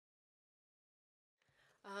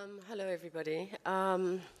Hello, everybody.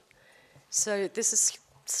 So this is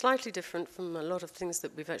slightly different from a lot of things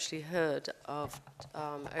that we've actually heard of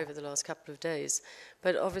over the last couple of days.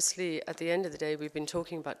 But obviously, at the end of the day, we've been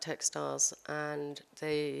talking about textiles, and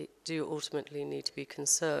they do ultimately need to be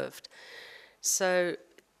conserved. So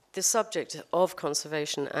the subject of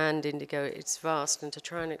conservation and indigo, it's vast, and to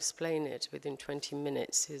try and explain it within 20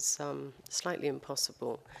 minutes is slightly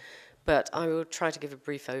impossible. But I will try to give a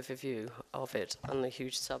brief overview of it on the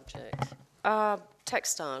huge subject.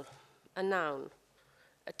 Textile, a noun.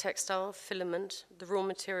 A textile, filament, the raw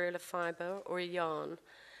material of fiber or a yarn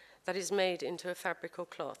that is made into a fabric or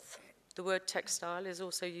cloth. The word textile is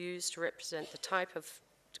also used to represent the type of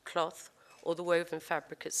cloth or the woven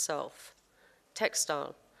fabric itself.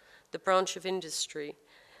 Textile, the branch of industry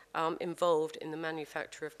involved in the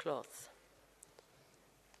manufacture of cloth.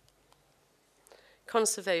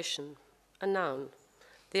 Conservation, a noun,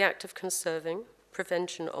 the act of conserving,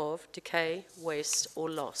 prevention of decay, waste, or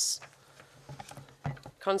loss.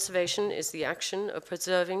 Conservation is the action of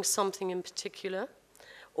preserving something in particular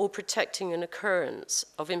or protecting an occurrence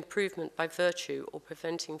of improvement by virtue or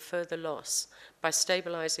preventing further loss by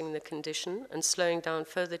stabilizing the condition and slowing down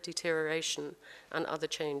further deterioration and other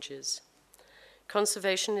changes.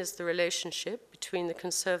 Conservation is the relationship between the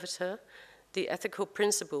conservator, the ethical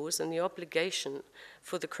principles, and the obligation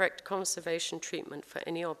for the correct conservation treatment for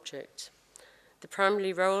any object. The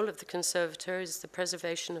primary role of the conservator is the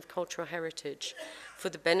preservation of cultural heritage for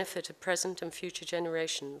the benefit of present and future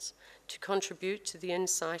generations, to contribute to the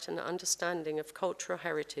insight and understanding of cultural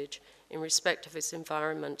heritage in respect of its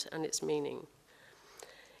environment and its meaning.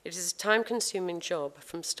 It is a time-consuming job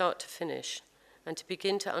from start to finish, and to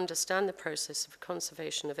begin to understand the process of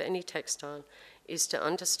conservation of any textile is to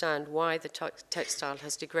understand why the textile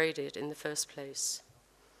has degraded in the first place.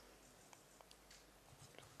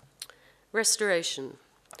 Restoration.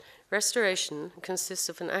 Restoration consists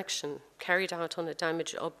of an action carried out on a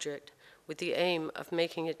damaged object with the aim of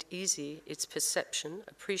making it easy its perception,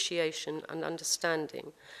 appreciation, and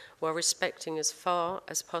understanding, while respecting as far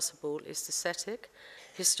as possible its aesthetic,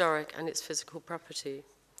 historic, and its physical property.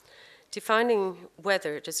 Defining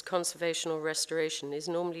whether it is conservation or restoration is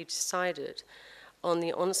normally decided on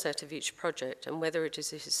the onset of each project and whether it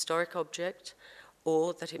is a historic object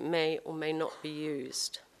or that it may or may not be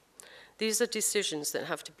used. These are decisions that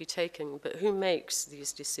have to be taken, but who makes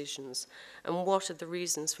these decisions and what are the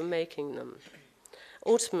reasons for making them?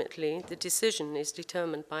 Ultimately, the decision is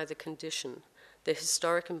determined by the condition, the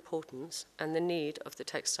historic importance, and the need of the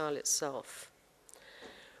textile itself.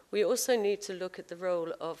 We also need to look at the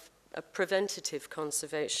role of preventative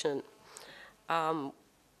conservation.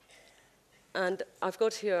 And I've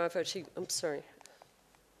got here, I'm sorry,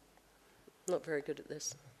 not very good at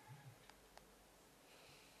this.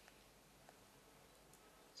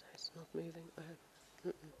 Sorry, it's not moving.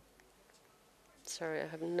 Sorry, I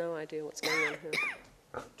have no idea what's going on here.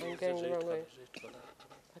 I'm going the wrong way.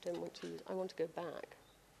 I don't want to use, I want to go back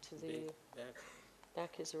to the,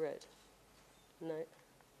 back is red. No.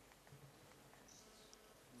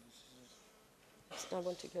 I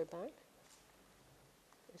want to go back.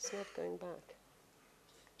 It's not going back.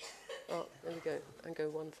 Oh, there we go. And go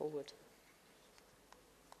one forward.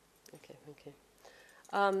 Okay, thank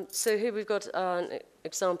you. So here we've got an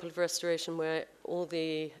example of restoration where all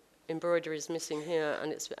the embroidery is missing here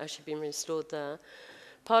and it's actually been restored there.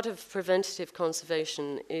 Part of preventative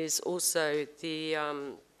conservation is also the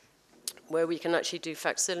where we can actually do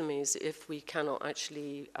facsimiles if we cannot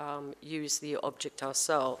actually use the object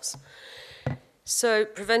ourselves. So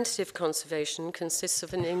preventative conservation consists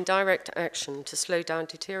of an indirect action to slow down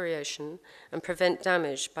deterioration and prevent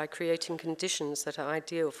damage by creating conditions that are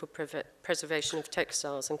ideal for preservation of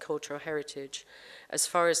textiles and cultural heritage, as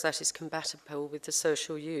far as that is compatible with the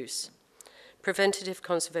social use. Preventative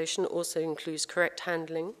conservation also includes correct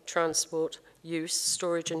handling, transport, use,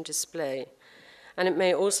 storage, and display. And it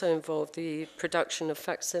may also involve the production of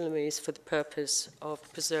facsimiles for the purpose of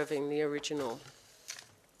preserving the original.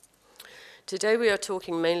 Today we are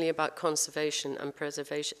talking mainly about conservation and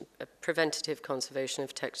preventative conservation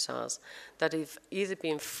of textiles that have either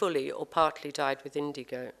been fully or partly dyed with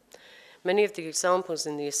indigo. Many of the examples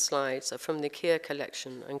in these slides are from the Keir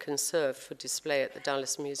collection and conserved for display at the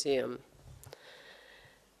Dallas Museum.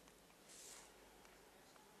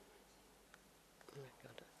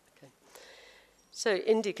 So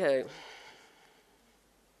indigo.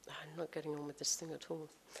 I'm not getting on with this thing at all.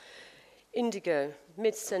 Indigo,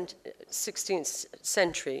 mid-16th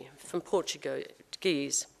century, from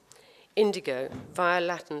Portuguese. Indigo, via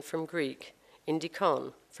Latin from Greek.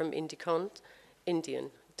 Indicon, from indicont,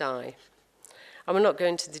 Indian, dye. I will not go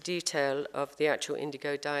into the detail of the actual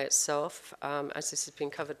indigo dye itself, as this has been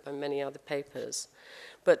covered by many other papers.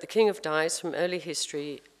 But the king of dyes from early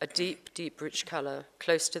history, a deep, deep, rich color,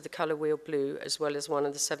 close to the color wheel blue, as well as one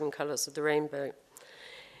of the 7 colors of the rainbow.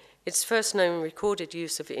 Its first known recorded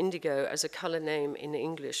use of indigo as a color name in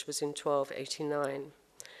English was in 1289.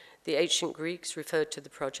 The ancient Greeks referred to the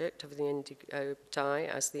project of the indigo dye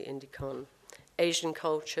as the Indicon. Asian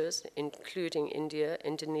cultures, including India,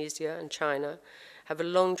 Indonesia, and China, have a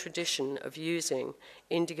long tradition of using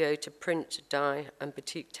indigo to print, dye, and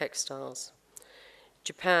batik textiles.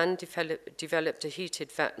 Japan developed a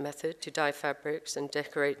heated vat method to dye fabrics and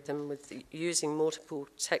decorate them with using multiple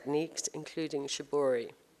techniques, including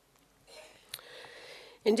shibori.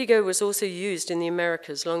 Indigo was also used in the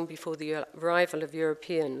Americas long before the arrival of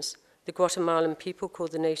Europeans. The Guatemalan people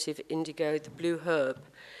called the native indigo the blue herb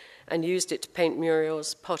and used it to paint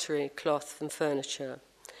murals, pottery, cloth, and furniture.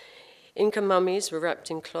 Inca mummies were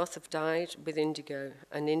wrapped in cloth dyed with indigo,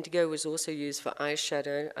 and indigo was also used for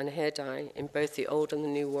eyeshadow and hair dye in both the Old and the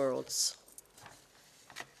New Worlds.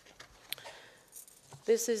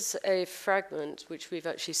 This is a fragment which we've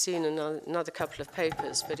actually seen in another couple of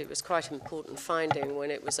papers, but it was quite an important finding when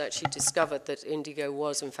it was actually discovered that indigo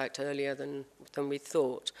was, in fact, earlier than we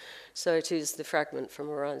thought. So it is the fragment from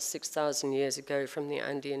around 6,000 years ago from the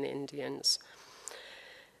Andean Indians.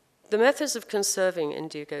 The methods of conserving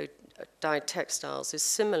indigo dyed textiles is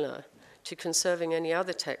similar to conserving any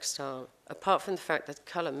other textile, apart from the fact that the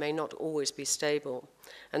color may not always be stable,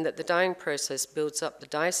 and that the dyeing process builds up the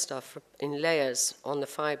dye stuff in layers on the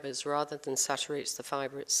fibers rather than saturates the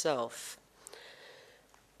fiber itself.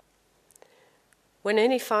 When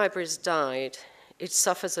any fiber is dyed, it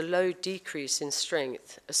suffers a low decrease in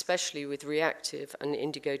strength, especially with reactive and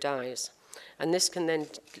indigo dyes, and this can then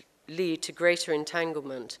lead to greater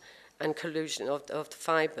entanglement and collusion of the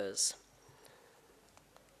fibers.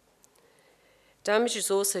 Damage is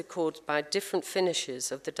also caused by different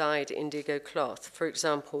finishes of the dyed indigo cloth, for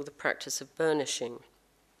example, the practice of burnishing.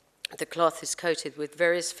 The cloth is coated with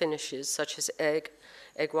various finishes such as egg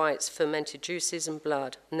whites, fermented juices, and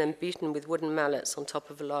blood, and then beaten with wooden mallets on top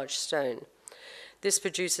of a large stone. This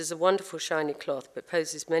produces a wonderful shiny cloth, but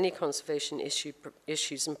poses many conservation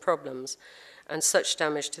issues and problems, and such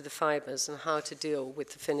damage to the fibers and how to deal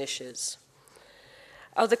with the finishes.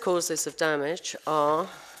 Other causes of damage are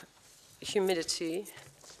humidity,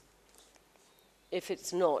 if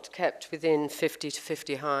it's not kept within 50 to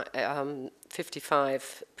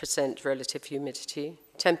 55% relative humidity,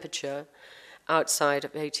 temperature outside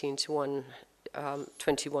of 18 to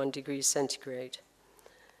 21 degrees centigrade.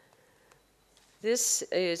 This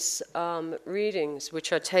is readings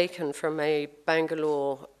which are taken from a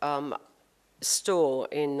Bangalore store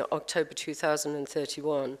in October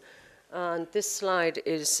 2031. And this slide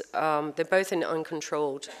is, they're both in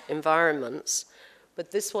uncontrolled environments,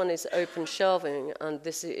 but this one is open shelving, and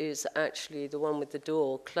this is actually the one with the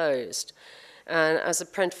door closed. And as a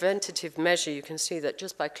preventative measure, you can see that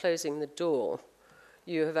just by closing the door,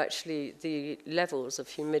 you have actually, the levels of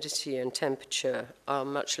humidity and temperature are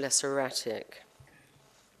much less erratic.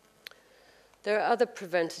 There are other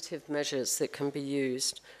preventative measures that can be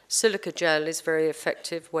used. Silica gel is a very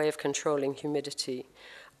effective way of controlling humidity.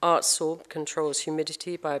 Artsorb controls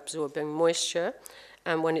humidity by absorbing moisture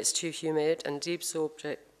and when it's too humid, and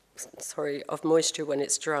deabsorption of moisture when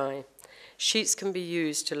it's dry. Sheets can be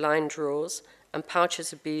used to line drawers, and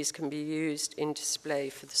pouches of bees can be used in display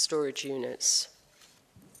for the storage units.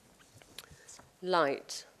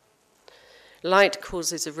 Light. Light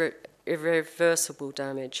causes irreversible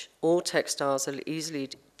damage. All textiles are easily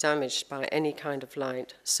damaged by any kind of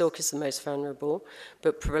light. Silk is the most vulnerable,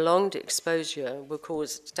 but prolonged exposure will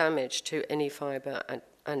cause damage to any fiber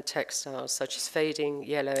and textiles, such as fading,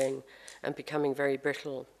 yellowing, and becoming very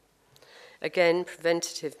brittle. Again,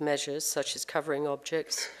 preventative measures such as covering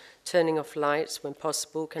objects, turning off lights when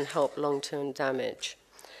possible can help long-term damage.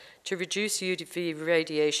 To reduce UV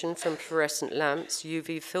radiation from fluorescent lamps,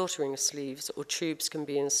 UV filtering sleeves or tubes can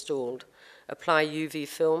be installed. Apply UV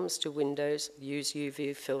films to windows, use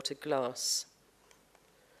UV filtered glass.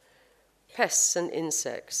 Pests and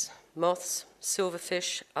insects. Moths,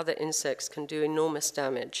 silverfish, other insects can do enormous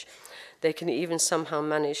damage. They can even somehow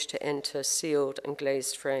manage to enter sealed and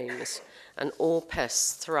glazed frames, and all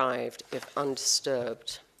pests thrived if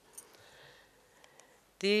undisturbed.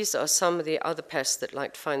 These are some of the other pests that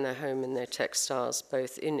like to find their home in their textiles,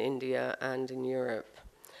 both in India and in Europe.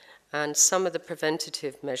 And some of the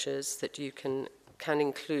preventative measures that you can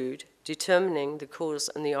include determining the cause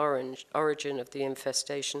and the origin of the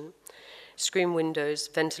infestation, screen windows,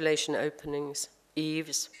 ventilation openings,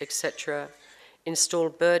 eaves, etc., install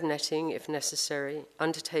bird netting if necessary,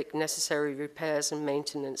 undertake necessary repairs and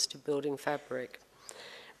maintenance to building fabric.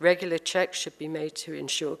 Regular checks should be made to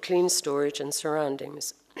ensure clean storage and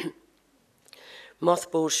surroundings.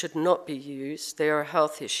 Mothballs should not be used. They are a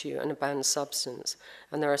health issue and a banned substance,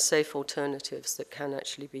 and there are safe alternatives that can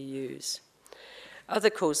actually be used.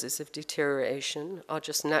 Other causes of deterioration are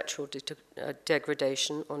just natural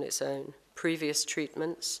degradation on its own, previous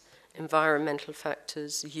treatments, environmental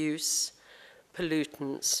factors, use,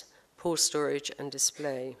 pollutants, poor storage and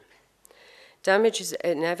display. Damage is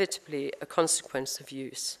inevitably a consequence of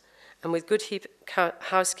use, and with good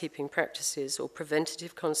housekeeping practices or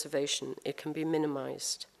preventative conservation, it can be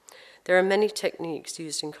minimized. There are many techniques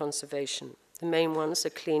used in conservation. The main ones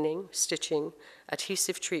are cleaning, stitching,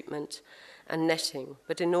 adhesive treatment, and netting,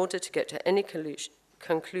 but in order to get to any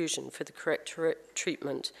conclusion for the correct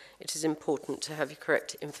treatment, it is important to have the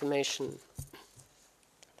correct information.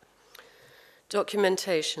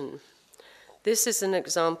 Documentation. This is an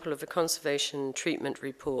example of a conservation treatment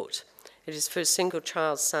report. It is for a single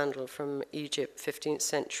child's sandal from Egypt, 15th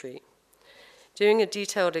century. Doing a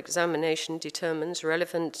detailed examination determines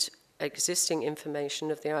relevant existing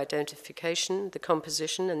information of the identification, the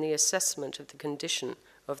composition, and the assessment of the condition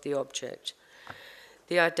of the object,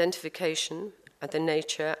 the identification, and the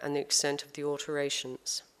nature and the extent of the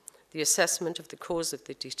alterations, the assessment of the cause of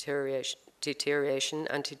the deterioration,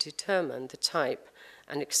 and to determine the type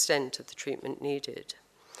and extent of the treatment needed.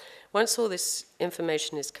 Once all this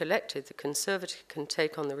information is collected, the conservator can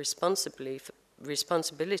take on the responsibility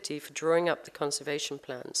for drawing up the conservation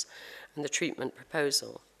plans and the treatment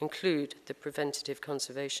proposal, include the preventative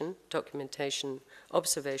conservation, documentation,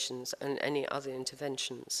 observations, and any other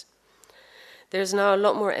interventions. There is now a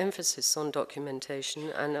lot more emphasis on documentation,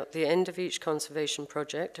 and at the end of each conservation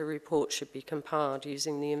project, a report should be compiled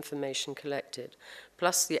using the information collected,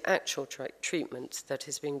 plus the actual treatment that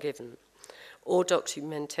has been given. All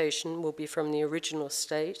documentation will be from the original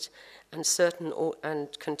state and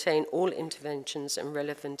contain all interventions and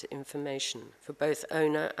relevant information for both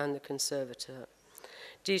owner and the conservator.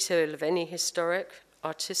 Detail of any historic,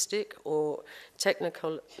 artistic, or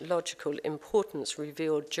technological importance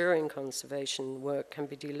revealed during conservation work can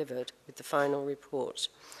be delivered with the final report.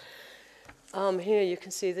 Here you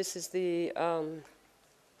can see this is the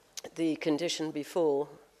condition before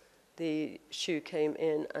the shoe came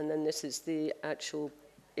in, and then this is the actual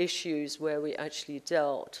issues where we actually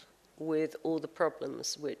dealt with all the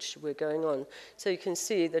problems which were going on. So you can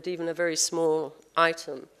see that even a very small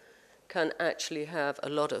item can actually have a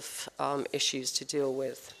lot of issues to deal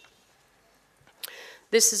with.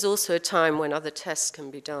 This is also a time when other tests can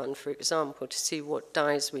be done, for example, to see what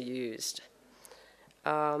dyes were used.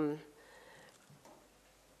 There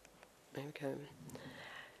we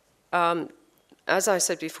go. As I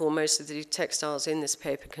said before, most of the textiles in this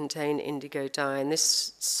paper contain indigo dye. And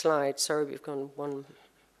this slide, sorry, we've gone one,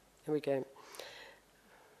 here we go.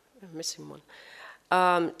 I'm missing one.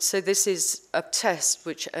 So this is a test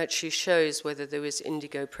which actually shows whether there was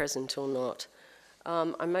indigo present or not.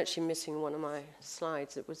 I'm actually missing one of my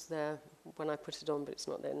slides. It was there when I put it on, but it's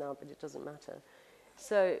not there now, but it doesn't matter.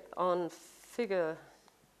 So on figure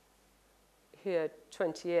here,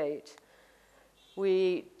 28,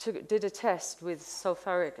 we did a test with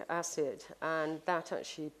sulfuric acid, and that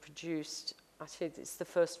actually produced, actually it's the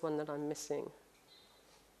first one that I'm missing,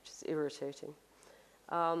 which is irritating.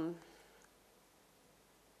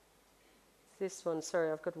 This one,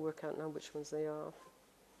 sorry, I've got to work out now which ones they are.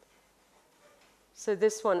 So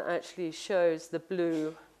this one actually shows the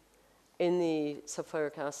blue in the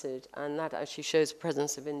sulfuric acid, and that actually shows the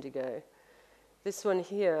presence of indigo. This one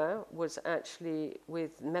here was actually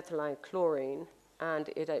with methylene chlorine, and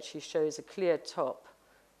it actually shows a clear top,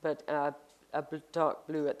 but a dark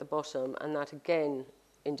blue at the bottom, and that again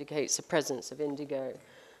indicates the presence of indigo.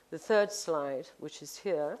 The third slide, which is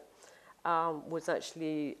here, was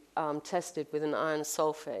actually tested with an iron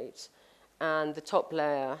sulfate, and the top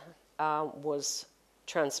layer was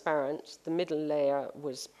transparent, the middle layer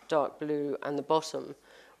was dark blue, and the bottom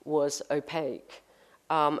was opaque,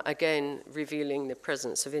 again revealing the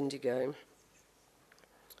presence of indigo.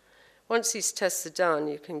 Once these tests are done,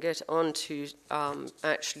 you can get on to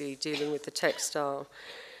actually dealing with the textile.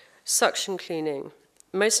 Suction cleaning.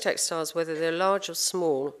 Most textiles, whether they're large or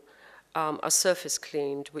small, are surface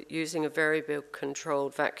cleaned using a variable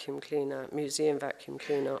controlled vacuum cleaner, museum vacuum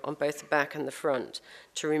cleaner, on both the back and the front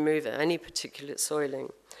to remove any particulate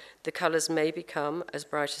soiling. The colours may become as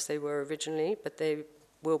bright as they were originally, but they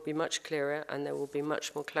will be much clearer and there will be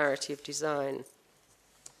much more clarity of design.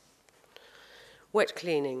 Wet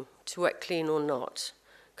cleaning, to wet clean or not.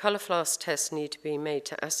 Colour flask tests need to be made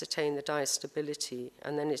to ascertain the dye stability,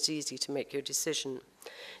 and then it's easy to make your decision.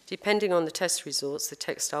 Depending on the test results, the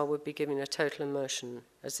textile would be given a total immersion,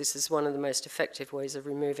 as this is one of the most effective ways of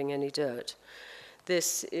removing any dirt.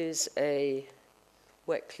 This is a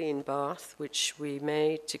wet clean bath, which we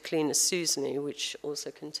made to clean a Susani, which also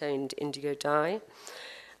contained indigo dye.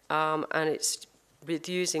 And it's with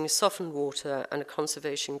using softened water and a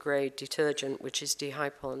conservation grade detergent, which is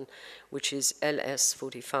dihypon, which is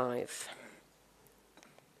LS45.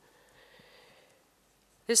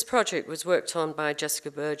 This project was worked on by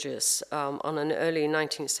Jessica Burgess on an early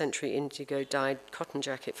 19th century indigo dyed cotton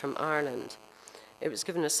jacket from Ireland. It was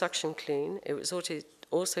given a suction clean. It was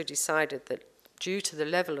also decided that due to the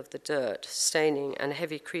level of the dirt, staining and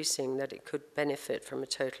heavy creasing, that it could benefit from a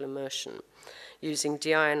total immersion, using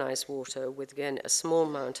deionized water with, again, a small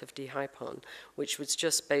amount of dihypon, which was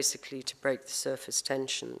just basically to break the surface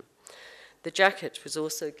tension. The jacket was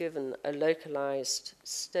also given a localized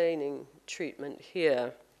staining treatment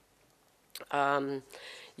here,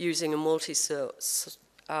 using a multi-saw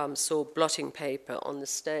blotting paper on the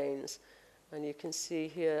stains. And you can see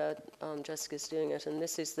here, Jessica's doing it, and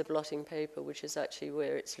this is the blotting paper, which is actually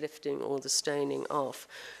where it's lifting all the staining off.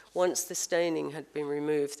 Once the staining had been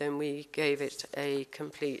removed, then we gave it a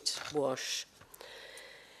complete wash.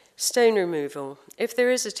 Stain removal. If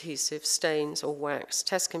there is adhesive, stains, or wax,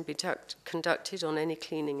 tests can be conducted on any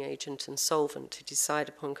cleaning agent and solvent to decide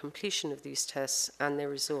upon completion of these tests and their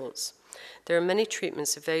results. There are many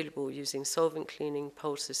treatments available using solvent cleaning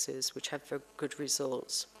poultices which have very good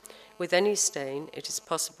results. With any stain, it is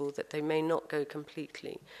possible that they may not go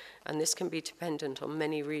completely, and this can be dependent on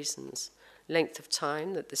many reasons: length of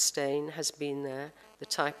time that the stain has been there, the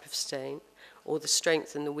type of stain, or the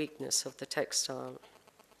strength and the weakness of the textile.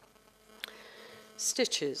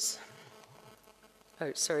 Stitches.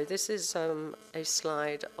 Oh, sorry, this is a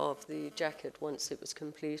slide of the jacket once it was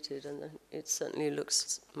completed, and it certainly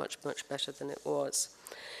looks much, much better than it was.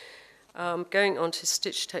 Going on to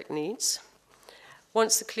stitch techniques.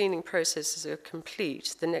 Once the cleaning processes are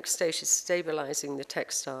complete, the next stage is stabilizing the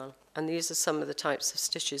textile, and these are some of the types of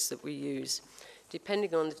stitches that we use.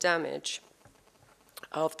 Depending on the damage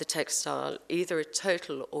of the textile, either a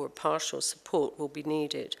total or a partial support will be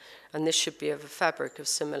needed, and this should be of a fabric of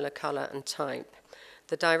similar color and type.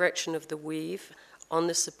 The direction of the weave on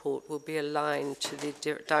the support will be aligned to the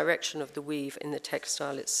direction of the weave in the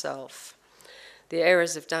textile itself. The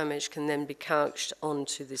areas of damage can then be couched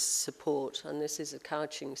onto this support, and this is a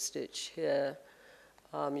couching stitch here.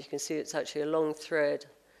 You can see it's actually a long thread.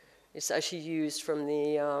 It's actually used from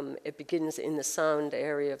the, it begins in the sound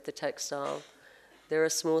area of the textile. There are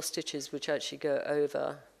small stitches which actually go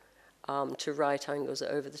over to right angles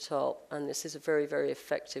over the top, and this is a very, very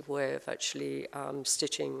effective way of actually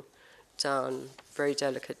stitching down very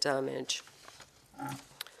delicate damage.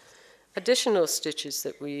 Additional stitches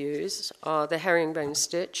that we use are the herringbone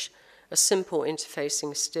stitch, a simple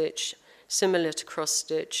interfacing stitch, similar to cross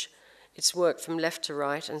stitch. It's worked from left to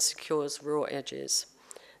right and secures raw edges.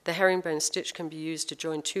 The herringbone stitch can be used to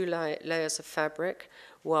join two layers of fabric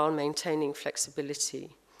while maintaining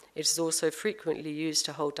flexibility. It is also frequently used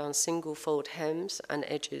to hold down single fold hems and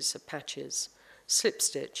edges of patches. Slip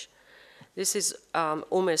stitch. This is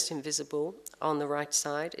almost invisible on the right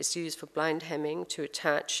side. It's used for blind hemming to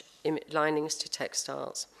attach linings to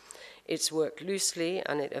textiles. It's worked loosely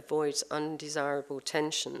and it avoids undesirable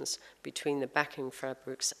tensions between the backing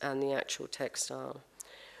fabrics and the actual textile.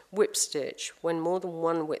 Whip stitch. When more than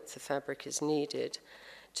one width of fabric is needed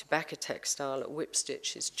to back a textile, a whip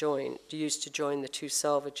stitch is used to join the two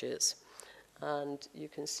selvages. And you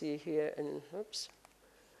can see here in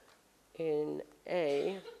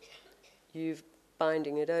A, you've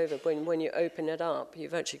binding it over. When you open it up,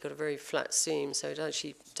 you've actually got a very flat seam, so it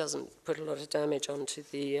actually doesn't put a lot of damage onto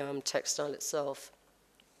the textile itself.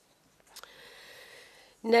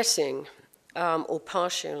 Netting, or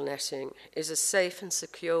partial netting, is a safe and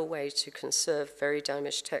secure way to conserve very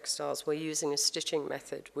damaged textiles where using a stitching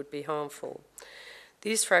method would be harmful.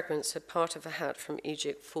 These fragments are part of a hat from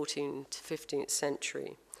Egypt, 14th to 15th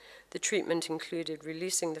century. The treatment included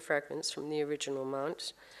releasing the fragments from the original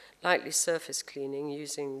mount, lightly surface cleaning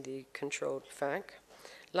using the controlled vac,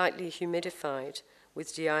 lightly humidified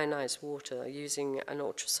with deionized water using an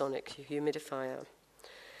ultrasonic humidifier.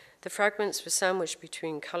 The fragments were sandwiched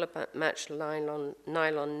between color-matched nylon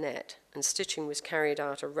net, and stitching was carried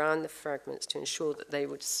out around the fragments to ensure that they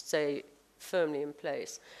would stay firmly in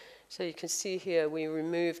place. So you can see here we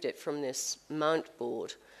removed it from this mount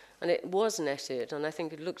board, and it was netted, and I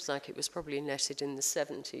think it looks like it was probably netted in the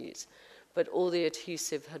 70s, but all the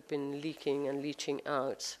adhesive had been leaking and leaching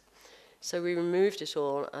out. So we removed it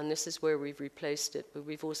all, and this is where we've replaced it, but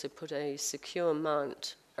we've also put a secure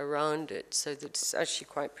mount around it so that it's actually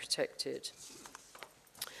quite protected.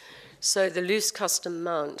 So the loose custom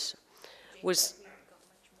mount was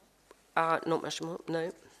not much more,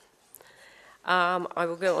 no. I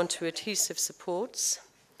will go on to adhesive supports.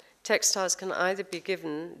 Textiles can either be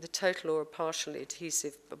given the total or a partial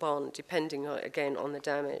adhesive bond, depending, again, on the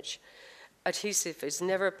damage. Adhesive is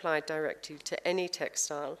never applied directly to any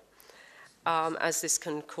textile, as this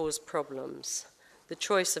can cause problems. The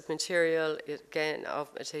choice of material, again,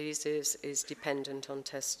 of adhesives is dependent on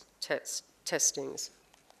testings.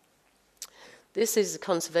 This is a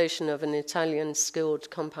conservation of an Italian skilled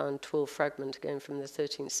compound twill fragment, again from the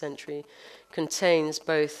 13th century. Contains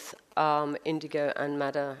both indigo and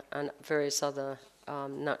madder and various other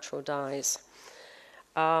natural dyes.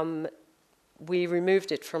 We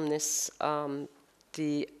removed it from this,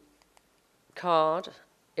 the card.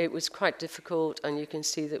 It was quite difficult, and you can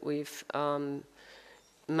see that we've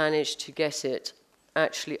managed to get it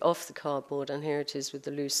actually off the cardboard, and here it is with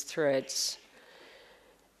the loose threads.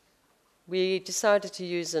 We decided to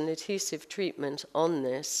use an adhesive treatment on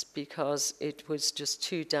this because it was just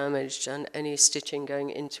too damaged, and any stitching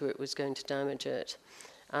going into it was going to damage it.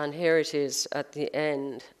 And here it is at the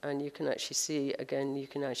end, and you can actually see, again, you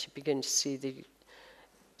can actually begin to see the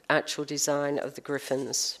actual design of the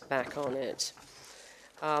griffins back on it.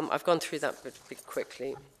 I've gone through that a bit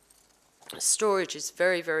quickly. Storage is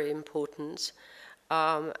very, very important,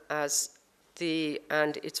 and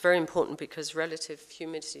it's very important because relative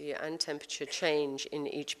humidity and temperature change in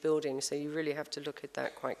each building, so you really have to look at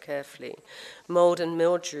that quite carefully. Mold and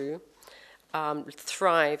mildew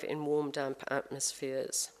thrive in warm, damp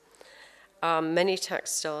atmospheres. Many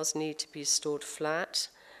textiles need to be stored flat.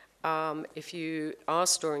 If you are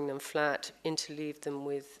storing them flat, interleave them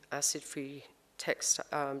with acid-free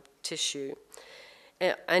tissue.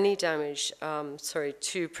 Any damage,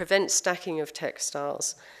 to prevent stacking of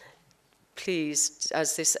textiles, please,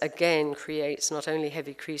 as this again creates not only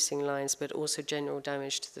heavy creasing lines, but also general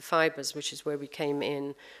damage to the fibers, which is where we came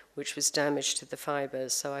in, which was damage to the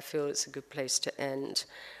fibers. So I feel it's a good place to end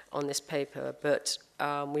on this paper. But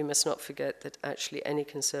we must not forget that actually any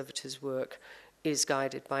conservator's work is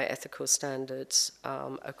guided by ethical standards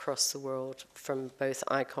across the world from both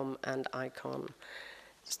ICOM and ICON.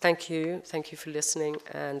 Thank you for listening,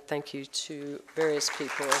 and thank you to various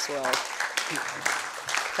people as well.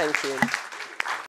 Thank you.